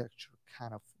 architecture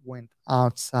kind of went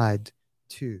outside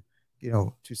to,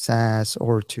 to SaaS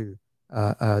or to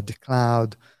the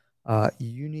cloud,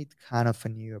 you need kind of a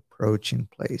new approach in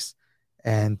place.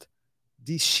 And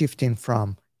this shifting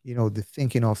from, the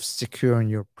thinking of securing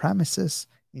your premises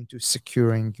into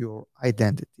securing your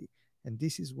identity. And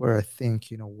this is where I think,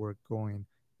 we're going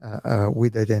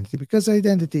with identity, because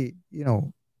identity,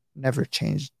 never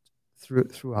changed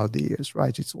throughout the years,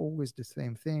 right? It's always the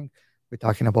same thing. We're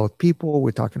talking about people,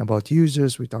 we're talking about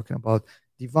users, we're talking about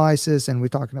devices, and we're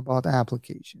talking about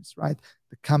applications, right?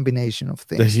 The combination of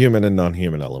The things. human and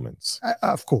non-human elements.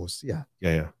 Of course, yeah.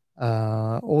 Yeah,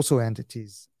 Also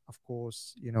entities, of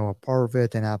course, a part of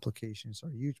it, and applications are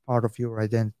a huge part of your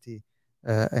identity,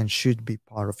 and should be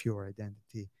part of your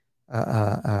identity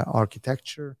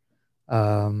architecture.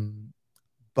 Um,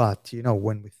 but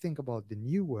when we think about the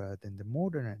new world and the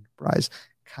modern enterprise,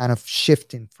 kind of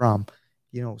shifting from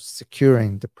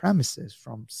securing the premises,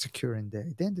 from securing the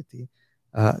identity,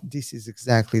 this is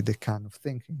exactly the kind of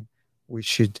thinking we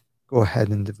should go ahead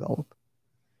and develop.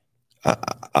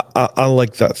 I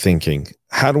like that thinking.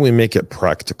 How do we make it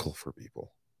practical for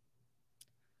people?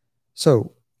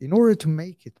 So, in order to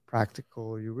make it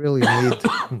practical, you really need,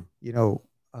 you know,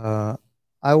 uh,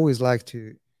 I always like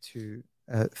to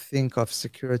think of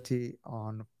security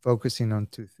on focusing on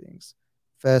two things.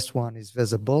 First one is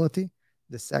visibility.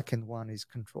 The second one is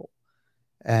control.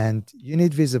 And you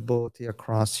need visibility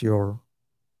across your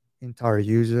entire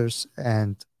users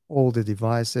and all the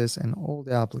devices and all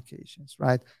the applications,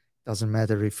 right? Doesn't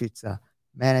matter if it's a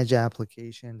managed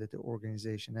application that the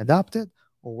organization adopted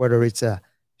or whether it's a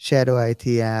shadow IT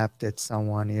app that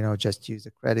someone, just used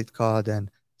a credit card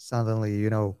and suddenly,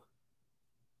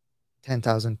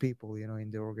 10,000 people, in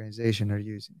the organization are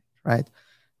using it, right?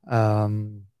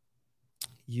 Um,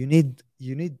 you need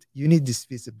this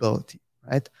visibility,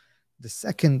 right? The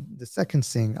second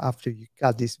thing after you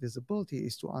got this visibility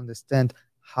is to understand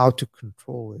how to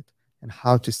control it and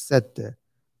how to set the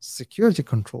security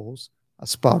controls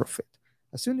as part of it.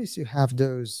 As soon as you have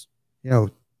those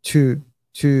two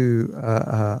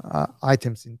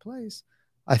items in place,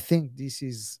 I think this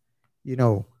is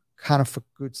kind of a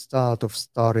good start of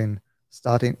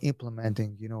starting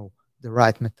implementing the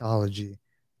right methodology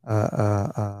uh,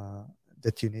 uh, uh,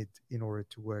 that you need in order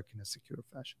to work in a secure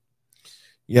fashion.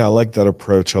 Yeah, I like that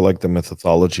approach. I like the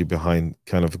methodology behind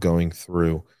kind of going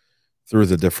through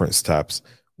the different steps.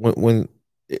 When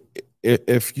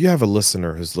if you have a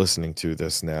listener who's listening to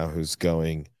this now who's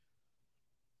going,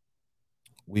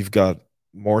 we've got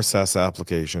more SaaS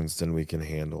applications than we can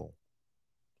handle.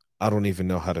 I don't even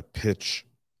know how to pitch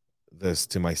this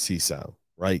to my CISO,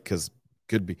 right? Because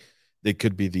could be they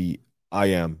could be the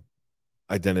IAM,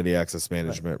 identity access Right.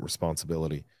 management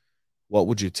responsibility. What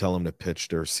would you tell them to pitch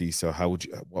their CISO?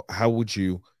 How would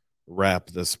you wrap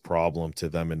this problem to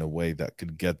them in a way that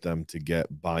could get them to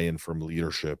get buy-in from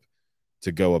leadership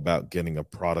to go about getting a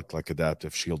product like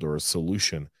Adaptive Shield or a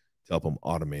solution to help them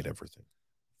automate everything?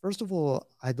 First of all,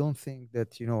 I don't think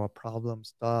that a problem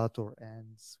starts or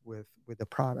ends with the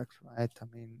product, right? I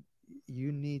mean,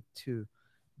 you need to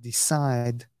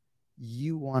decide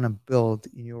you want to build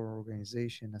in your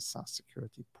organization a SaaS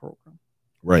security program,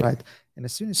 Right. right? And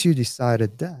as soon as you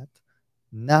decided that,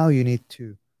 now you need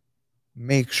to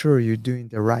make sure you're doing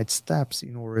the right steps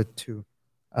in order to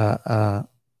uh,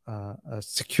 uh,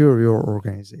 secure your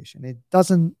organization. It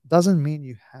doesn't mean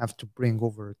you have to bring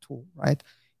over a tool, right?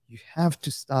 You have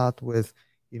to start with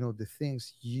the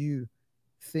things you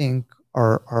think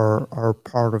are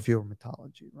part of your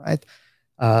methodology, right?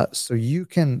 So you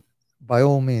can, by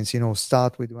all means,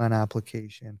 start with one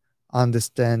application,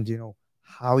 understand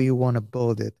how you want to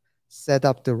build it, set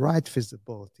up the right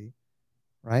visibility,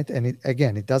 right? And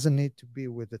it doesn't need to be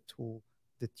with a tool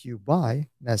that you buy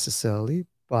necessarily,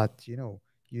 but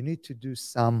you need to do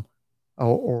some,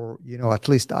 or at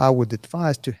least I would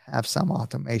advise to have some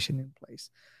automation in place.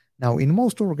 Now, in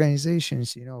most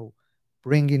organizations,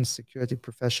 bringing security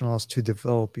professionals to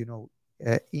develop,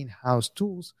 in-house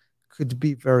tools could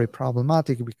be very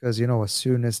problematic because as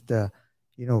soon as the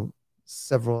you know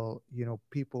several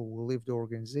people will leave the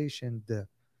organization,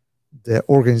 the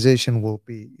organization will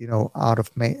be out of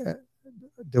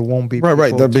there won't be Right, right.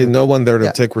 people There'd be to. no one there to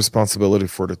Yeah, take responsibility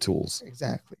for the tools.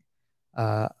 exactly.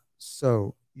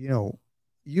 So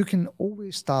you can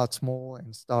always start small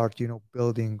and start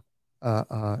building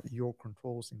your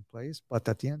controls in place, but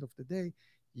at the end of the day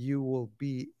you will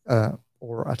be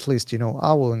or at least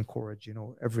I will encourage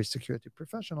every security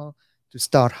professional to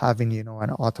start having an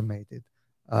automated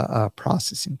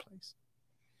process in place.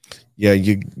 Yeah,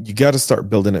 you got to start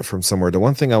building it from somewhere. The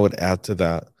one thing I would add to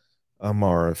that,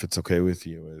 Amar, if it's okay with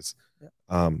you, is Yeah.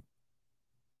 um,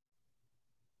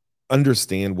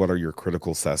 understand what are your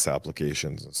critical SaaS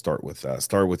applications and start with that.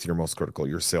 Start with your most critical,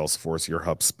 your Salesforce, your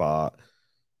HubSpot,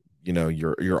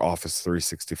 your Office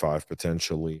 365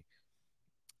 potentially,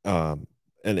 um,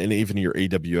 and even your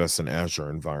AWS and Azure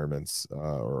environments,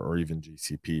 or even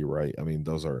GCP, right? I mean,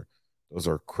 those are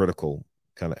critical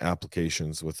kind of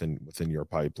applications within your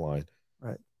pipeline.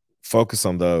 Right. Focus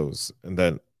on those, and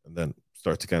then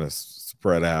start to kind of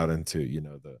spread out into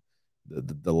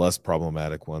the less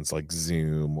problematic ones like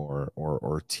Zoom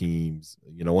or Teams.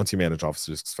 Once you manage Office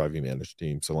 365, you manage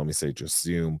Teams. So let me say just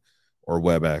Zoom or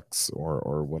WebEx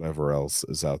or whatever else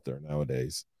is out there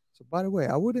nowadays. So, by the way,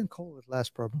 I wouldn't call it less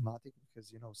problematic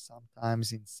because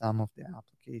sometimes in some of the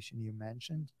application you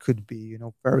mentioned could be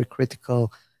very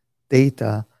critical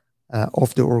data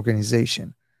of the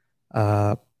organization.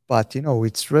 Uh, but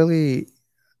it's really,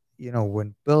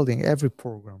 when building every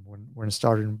program, when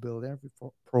starting to build every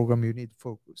program, you need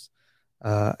focus,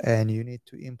 and you need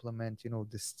to implement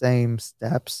the same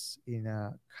steps in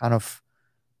a kind of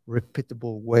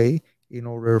repeatable way in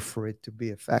order for it to be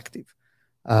effective.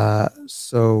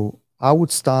 So I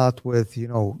would start with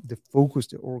the focus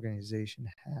the organization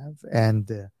have,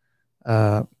 and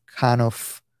kind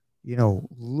of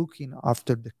looking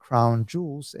after the crown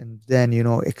jewels, and then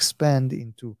expand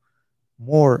into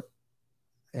more.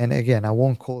 And again, I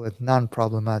won't call it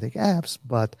non-problematic apps,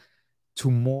 but to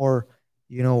more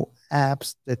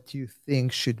apps that you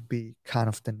think should be kind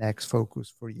of the next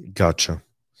focus for you. Gotcha.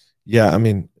 Yeah, I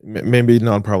mean, maybe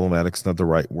non-problematic is not the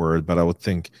right word, but I would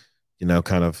think,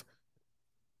 kind of,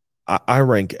 I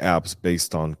rank apps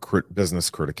based on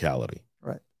business criticality.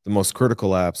 Right. The most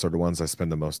critical apps are the ones I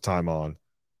spend the most time on.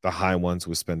 The high ones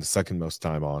we spend the second most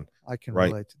time on. I can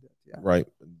Right. relate to that. Yeah. Right.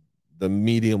 The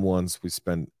medium ones we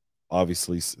spend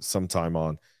obviously some time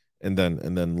on, and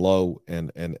then low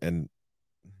and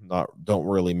not don't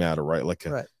really matter. Right.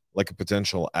 Right. Like a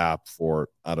potential app for,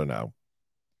 I don't know,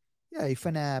 Yeah, if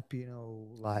an app,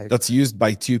 like that's used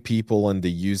by two people and they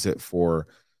use it for,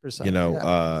 precisely,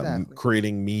 yeah, exactly,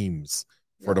 creating memes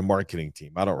for yeah, the marketing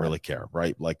team. I don't right, really care.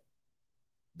 Right. Like,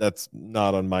 that's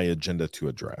not on my agenda to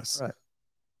address. right,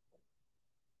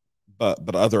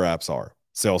 But other apps are.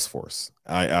 Salesforce,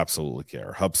 I absolutely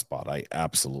care. HubSpot, I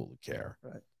absolutely care.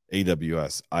 right,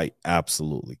 AWS, I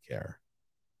absolutely care.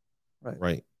 right.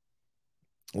 Right.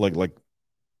 Like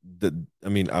the, I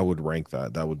mean, I would rank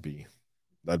that. That'd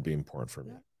be important for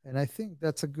me. Yeah, and I think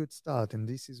that's a good start. And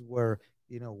this is where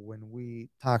when we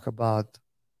talk about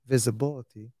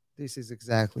visibility, this is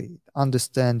exactly it.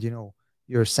 Understand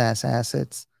your SaaS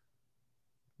assets,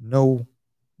 know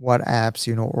what apps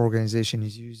organization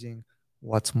is using,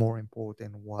 what's more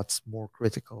important, what's more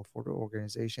critical for the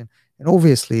organization. And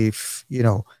obviously, if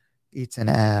it's an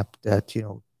app that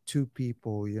two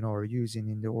people are using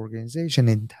in the organization,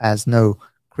 it has no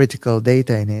critical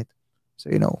data in it, so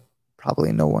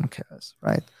probably no one cares,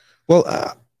 right?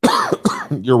 Well,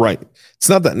 you're right. It's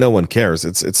not that no one cares.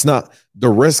 It's not, the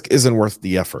risk isn't worth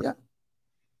the effort. Yeah.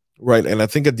 Right. And I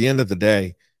think at the end of the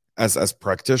day, as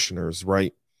practitioners,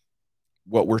 right,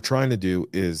 what we're trying to do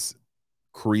is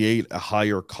create a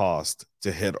higher cost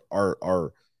to hit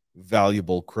our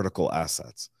valuable critical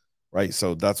assets. Right.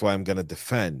 So that's why I'm going to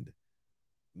defend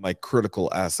my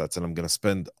critical assets, and I'm going to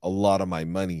spend a lot of my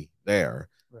money there,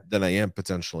 Right. than I am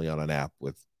potentially on an app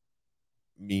with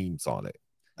memes on it,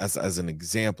 as an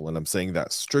example. And I'm saying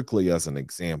that strictly as an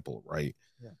example, right?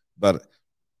 Yeah. But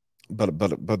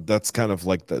but that's kind of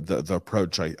like the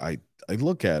approach I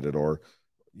look at it, or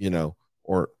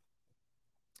or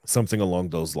something along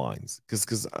those lines,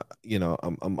 because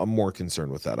I'm more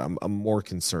concerned with that. I'm more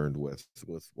concerned with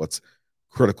what's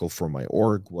critical for my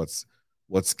org, what's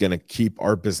going to keep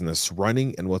our business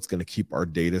running, and what's going to keep our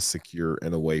data secure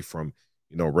and away from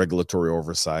regulatory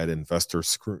oversight, investor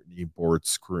scrutiny, board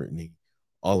scrutiny,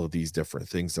 all of these different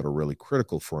things that are really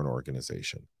critical for an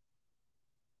organization,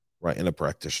 right? And a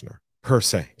practitioner per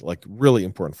se, like really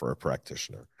important for a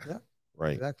practitioner. Yeah.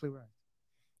 Right. Exactly right.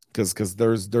 Because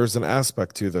there's an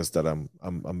aspect to this that I'm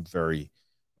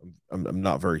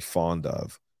not very fond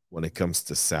of when it comes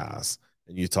to SaaS.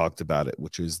 And you talked about it,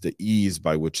 which is the ease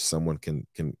by which someone can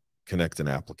connect an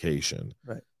application.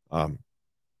 Right. Um,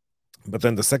 but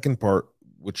then the second part,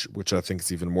 which I think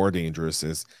is even more dangerous,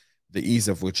 is the ease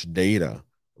of which data,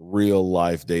 real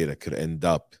live data, could end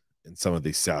up in some of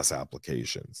these SaaS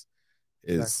applications.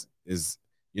 Is Exactly. is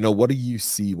what do you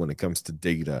see when it comes to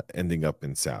data ending up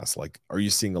in SaaS? Like, are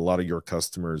you seeing a lot of your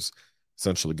customers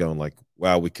essentially going like,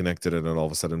 wow, we connected it and all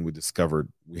of a sudden we discovered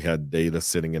we had data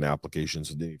sitting in applications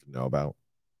we didn't even know about?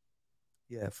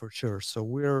 Yeah, for sure. So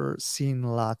we're seeing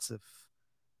lots of,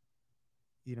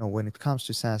 when it comes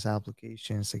to SaaS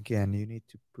applications, again, you need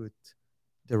to put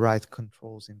the right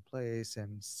controls in place.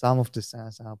 And some of the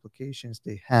SaaS applications,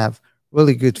 they have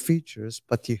really good features,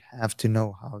 but you have to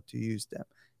know how to use them.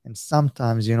 And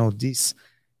sometimes, these,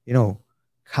 you know,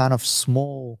 kind of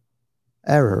small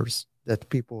errors that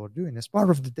people are doing as part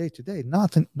of the day to day,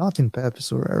 not in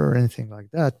purpose or anything like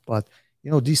that, but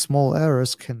these small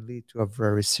errors can lead to a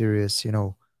very serious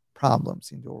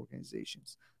problems in the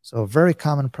organizations. So a very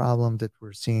common problem that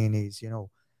we're seeing is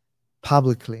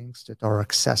public links that are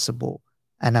accessible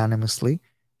anonymously,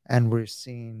 and we're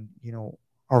seeing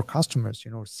our customers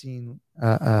seeing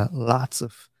lots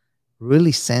of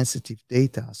really sensitive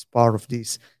data as part of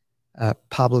these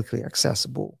publicly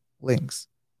accessible links,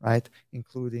 right?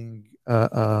 Including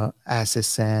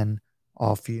SSN,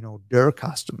 of their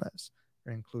customers,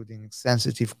 including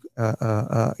sensitive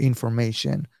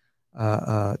information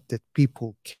that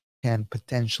people can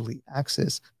potentially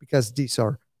access because these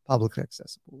are publicly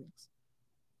accessible links.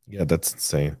 Yeah, that's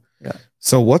insane. Yeah.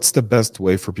 So, what's the best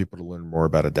way for people to learn more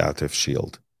about Adaptive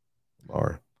Shield?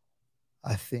 Or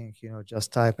I think,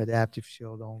 just type Adaptive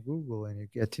Shield on Google and you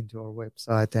get into our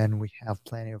website, and we have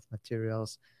plenty of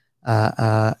materials.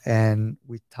 And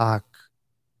we talk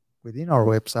within our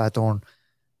website on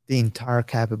the entire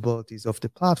capabilities of the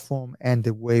platform and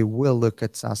the way we'll look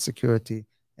at SaaS security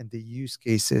and the use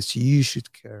cases you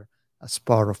should care as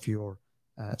part of your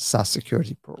SaaS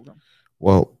security program.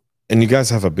 well, and you guys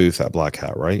have a booth at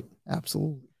BlackHat, right?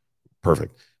 Absolutely.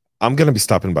 Perfect. I'm going to be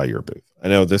stopping by your booth. I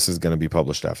know this is going to be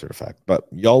published after the fact, but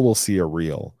y'all will see a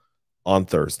reel on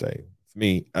Thursday with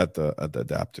me at the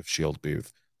Adaptive Shield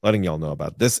booth, letting y'all know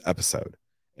about this episode.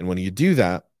 And when you do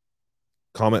that,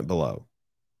 comment below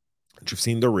that you've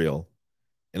seen the reel,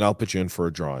 and I'll put you in for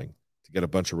a drawing to get a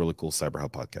bunch of really cool Cyber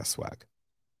Hub podcast swag.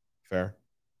 Fair?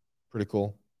 Pretty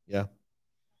cool. Yeah.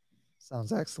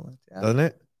 Sounds excellent. Yeah. Doesn't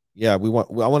it? Yeah, I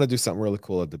want to do something really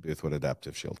cool at the booth with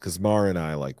Adaptive Shield because Maor and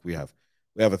I we have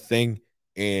a thing,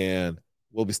 and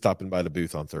we'll be stopping by the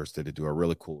booth on Thursday to do a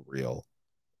really cool reel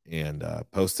and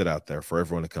post it out there for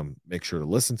everyone to come. Make sure to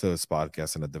listen to this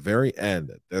podcast, and at the very end,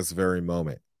 at this very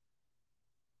moment,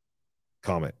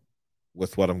 comment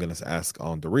with what I'm going to ask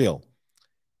on the reel.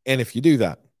 And if you do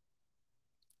that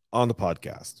on the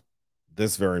podcast,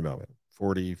 this very moment,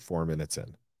 44 minutes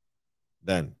in,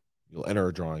 then you'll enter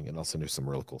a drawing, and I'll send you some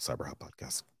really cool Cyber Hub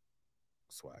podcast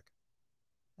swag.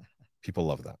 People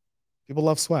love that. People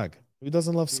love swag. Who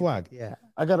doesn't love swag? Yeah.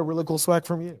 I got a really cool swag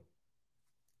from you.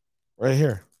 Right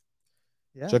here.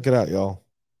 Yeah. Check it out, y'all.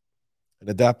 An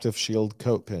Adaptive Shield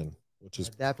coat pin, which is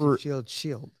Adaptive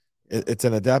Shield. It's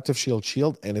an Adaptive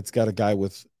Shield, and it's got a guy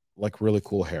with like really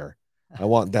cool hair. I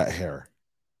want that hair.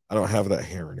 I don't have that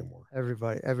hair anymore.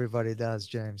 Everybody does,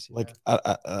 James. Yeah. Like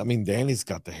I mean, Danny's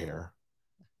got the hair.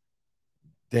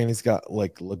 Danny's got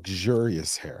like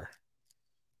luxurious hair.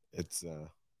 It's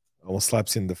almost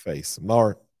slaps you in the face.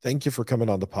 Maor, thank you for coming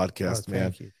on the podcast,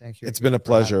 man. Thank you. It's been a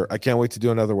pleasure. I can't wait to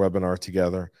do another webinar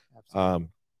together. And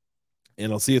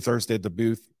I'll see you Thursday at the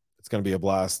booth. It's going to be a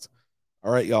blast.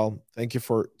 All right, y'all. Thank you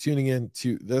for tuning in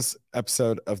to this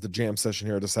episode of the Jam Session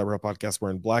here at the Cyber Hub Podcast.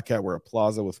 We're in BlackHat. We're at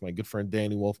Plaza with my good friend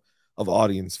Danny Wolf of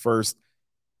Audience First.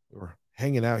 We're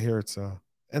hanging out here. It's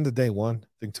end of day one. I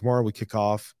think tomorrow we kick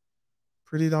off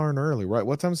pretty darn early, right?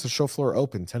 What time is the show floor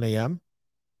open? 10 a.m.?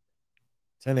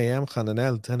 10 a.m.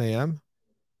 Hananel, 10 a.m.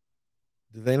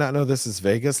 Do they not know this is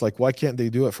Vegas? Like, why can't they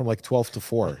do it from like 12 to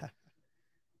 4?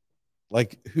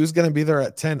 Like, who's going to be there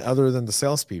at 10 other than the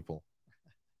salespeople?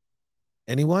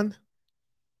 Anyone?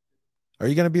 Are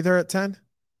you going to be there at 10?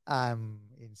 I'm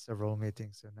in several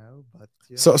meetings, so no. But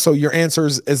yeah. So your answer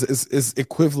is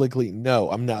equivocally no.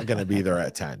 I'm not going to be there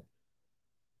at 10.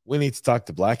 We need to talk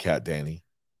to BlackHat, Danny.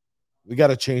 We got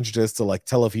to change this to like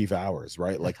Tel Aviv hours,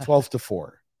 right? Like 12 to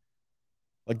 4.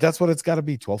 Like that's what it's got to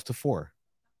be, 12 to 4.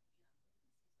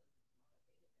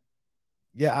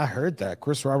 Yeah, I heard that.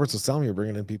 Chris Roberts was telling me you're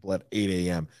bringing in people at 8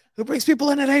 a.m. Who brings people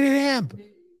in at 8 a.m.?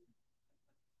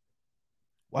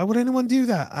 Why would anyone do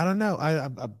that? I don't know. I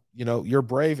you're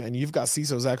brave, and you've got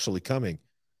CISOs actually coming.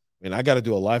 I mean, I got to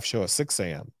do a live show at 6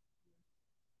 a.m.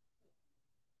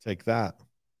 Take that.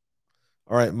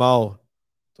 All right, Maor.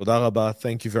 Toda rabba.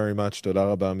 Thank you very much. Toda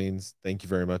rabba means thank you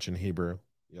very much in Hebrew,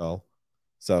 y'all.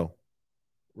 So,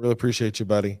 really appreciate you,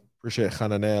 buddy. Appreciate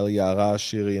Hananel, Yara,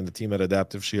 Shiri, and the team at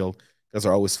Adaptive Shield. You guys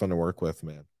are always fun to work with,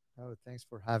 man. Oh, thanks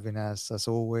for having us as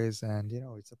always. And,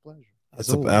 it's a pleasure.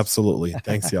 Absolutely.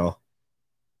 Thanks, y'all.